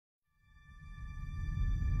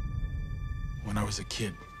I was a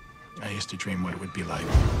kid, I used to dream what it would be like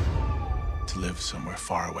to live somewhere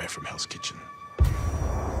far away from Hell's Kitchen.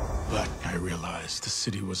 But I realized the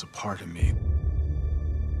city was a part of me.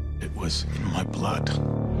 It was in my blood.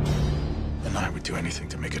 And I would do anything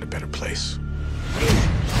to make it a better place.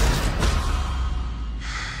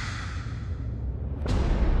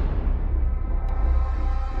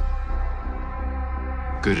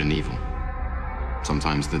 Good and evil.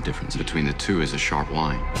 Sometimes the difference between the two is a sharp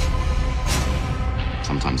line.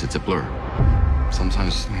 Sometimes it's a blur.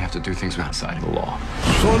 Sometimes we have to do things outside of the law.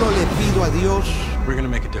 Solo le pido a Dios. We're gonna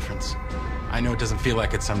make a difference. I know it doesn't feel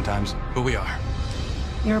like it sometimes, but we are.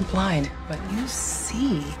 You're blind, but you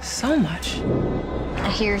see so much. I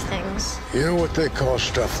hear things. You know what they call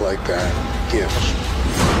stuff like that? Gifts.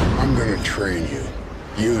 I'm gonna train you.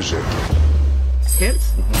 Use it.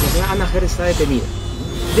 Hertz, Ana Hertz está detenido.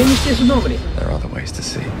 Deme usted su nombre. There are other ways to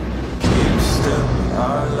see.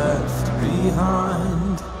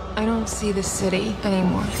 I don't see the city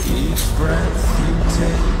anymore.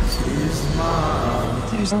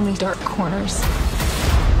 There's only dark corners.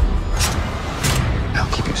 I'll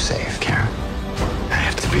keep you safe, Karen. I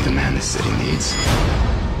have to be the man this city needs.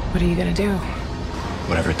 What are you gonna do?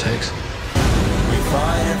 Whatever it takes. We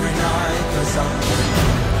fight every night for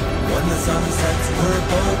something. When the sun sets, we're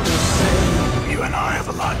both the same. You and I have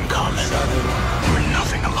a lot in common. We're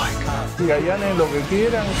nothing alike. We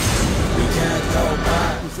can't go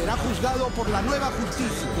back. Y será juzgado por la nueva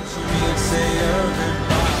justicia.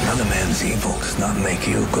 Another man's evil does not make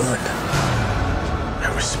you good.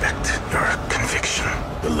 I respect your conviction.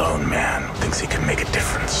 The lone man thinks he can make a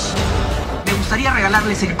difference. Me gustaría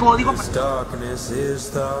regalarles el código. Darkness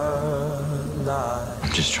is the light.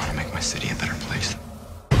 I'm just trying to make my city a better place.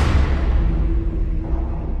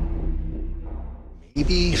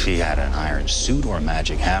 Maybe if he had an iron suit or a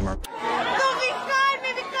magic hammer.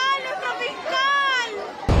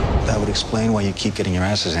 That would explain why you keep getting your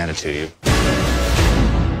asses handed to you.